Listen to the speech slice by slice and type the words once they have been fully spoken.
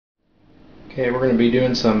Okay, we're going to be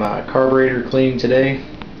doing some carburetor cleaning today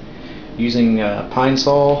using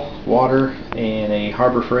Pinesol, water, and a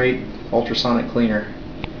Harbor Freight ultrasonic cleaner.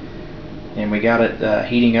 And we got it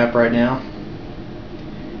heating up right now.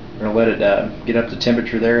 We're going to let it get up to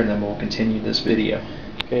temperature there, and then we'll continue this video.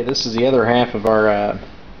 Okay, this is the other half of our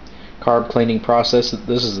carb cleaning process.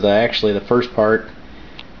 This is actually the first part.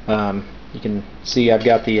 You can see I've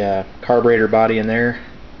got the carburetor body in there.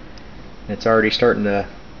 It's already starting to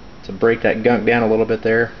break that gunk down a little bit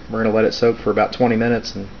there. We're going to let it soak for about 20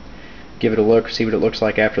 minutes and give it a look, see what it looks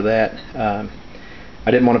like after that. I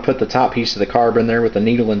didn't want to put the top piece of the carb in there with the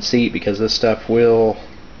needle and seat because this stuff will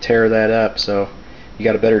tear that up, so you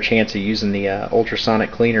got a better chance of using the ultrasonic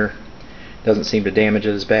cleaner. Doesn't seem to damage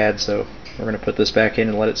it as bad, so we're going to put this back in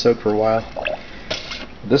and let it soak for a while.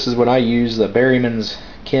 This is what I use, the Berryman's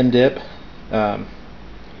Chem Dip. I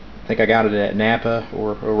think I got it at Napa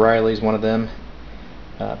or O'Reilly's, one of them.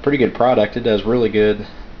 Pretty good product. It does really good.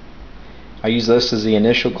 I use this as the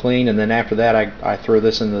initial clean, and then after that I throw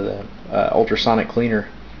this into the ultrasonic cleaner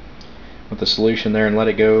with the solution there and let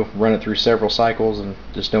it go, run it through several cycles, and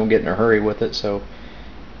just don't get in a hurry with it.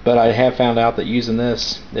 But I have found out that using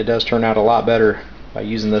this, it does turn out a lot better by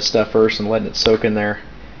using this stuff first and letting it soak in there,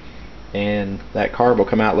 and that carb will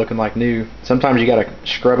come out looking like new. Sometimes you got to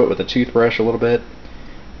scrub it with a toothbrush a little bit,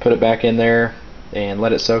 put it back in there, and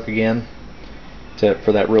let it soak again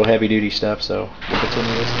for that real heavy duty stuff. So we'll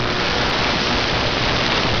continue this.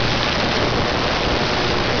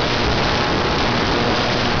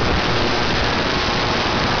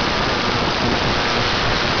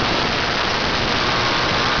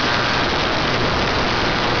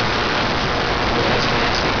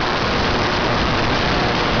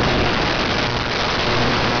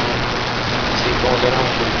 Get on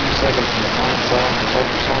for a few seconds from the Pinesol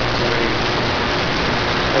ultrasonic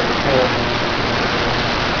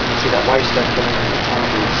see that white stuff coming in the top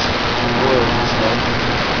is oil and stuff.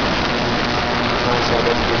 Pinesol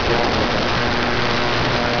does a good job with that.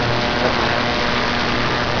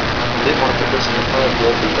 I didn't want to put this in the front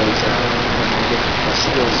wheel because the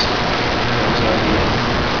seals comes out here.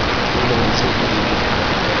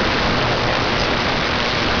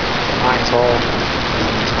 The Pinesol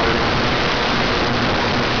is hard.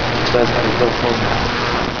 Does have a built-in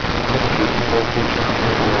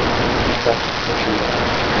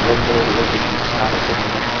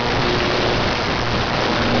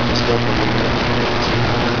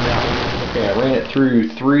Okay, I ran it through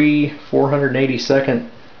 3 480-second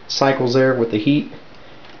cycles there with the heat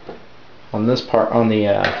on this part, on the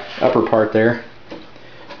upper part there,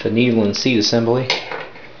 the needle and seat assembly.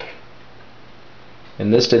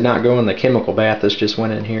 And this did not go in the chemical bath. This just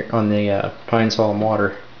went in here on the Pinesol and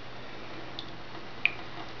water.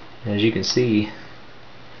 As you can see,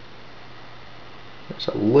 there's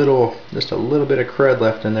just a little bit of crud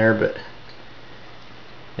left in there,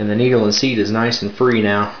 and the needle and seat is nice and free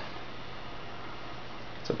now.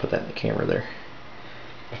 So put that in the camera there.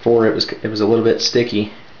 Before it was a little bit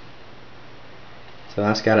sticky, so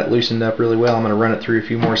that's got it loosened up really well. I'm going to run it through a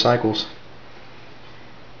few more cycles,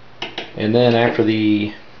 and then after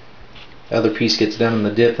the other piece gets done in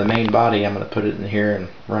the dip, the main body, I'm going to put it in here and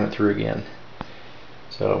run it through again.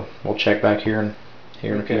 So we'll check back here in a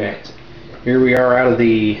few minutes. Here we are out of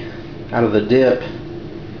the dip.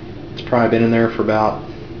 It's probably been in there for about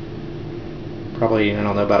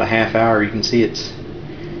about a half hour. You can see it's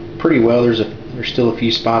pretty well. There's still a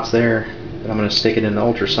few spots there, but I'm going to stick it in the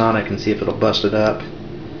ultrasonic and see if it'll bust it up.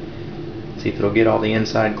 See if it'll get all the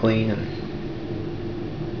inside clean, and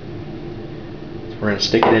so we're going to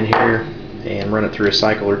stick it in here and run it through a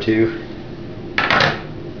cycle or two.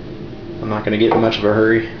 I'm not going to get in much of a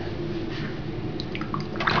hurry.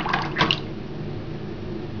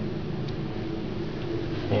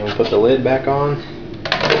 And we'll put the lid back on,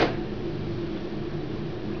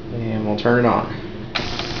 and we'll turn it on,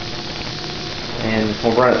 and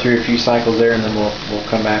we'll run it through a few cycles there, and then we'll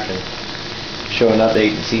come back and show an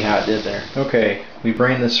update and see how it did there. Okay, we've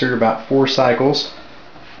ran this through about 4 cycles,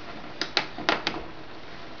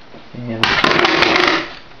 and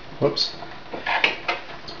whoops.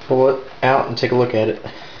 Pull it out and take a look at it.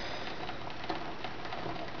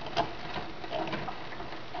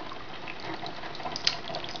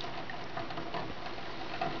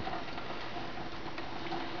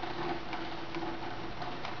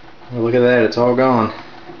 Well, look at that, it's all gone.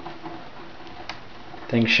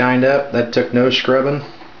 Things shined up. That took no scrubbing.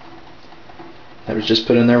 That was just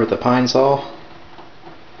put in there with the Pinesol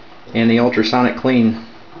and the ultrasonic clean.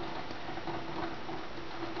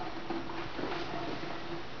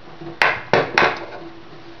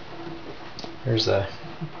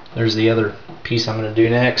 There's the other piece I'm going to do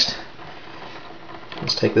next.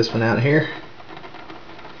 Let's take this one out here.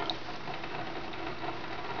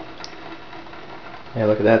 Yeah,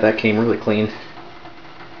 look at that. That came really clean.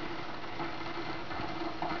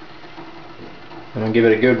 I'm going to give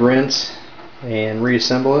it a good rinse and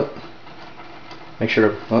reassemble it. Make sure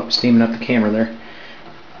to, steaming up the camera there.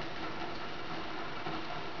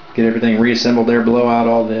 Get everything reassembled there, blow out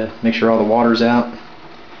all the, make sure all the water's out,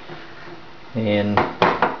 and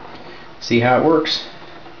see how it works.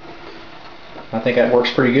 I think that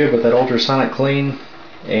works pretty good with that ultrasonic clean,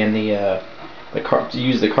 and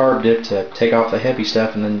use the carb dip to take off the heavy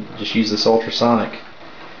stuff, and then just use this ultrasonic.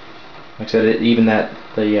 Like I said, even the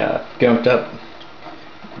gunked up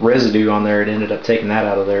residue on there, it ended up taking that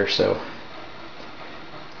out of there. So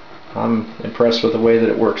I'm impressed with the way that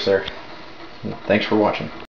it works there. Thanks for watching.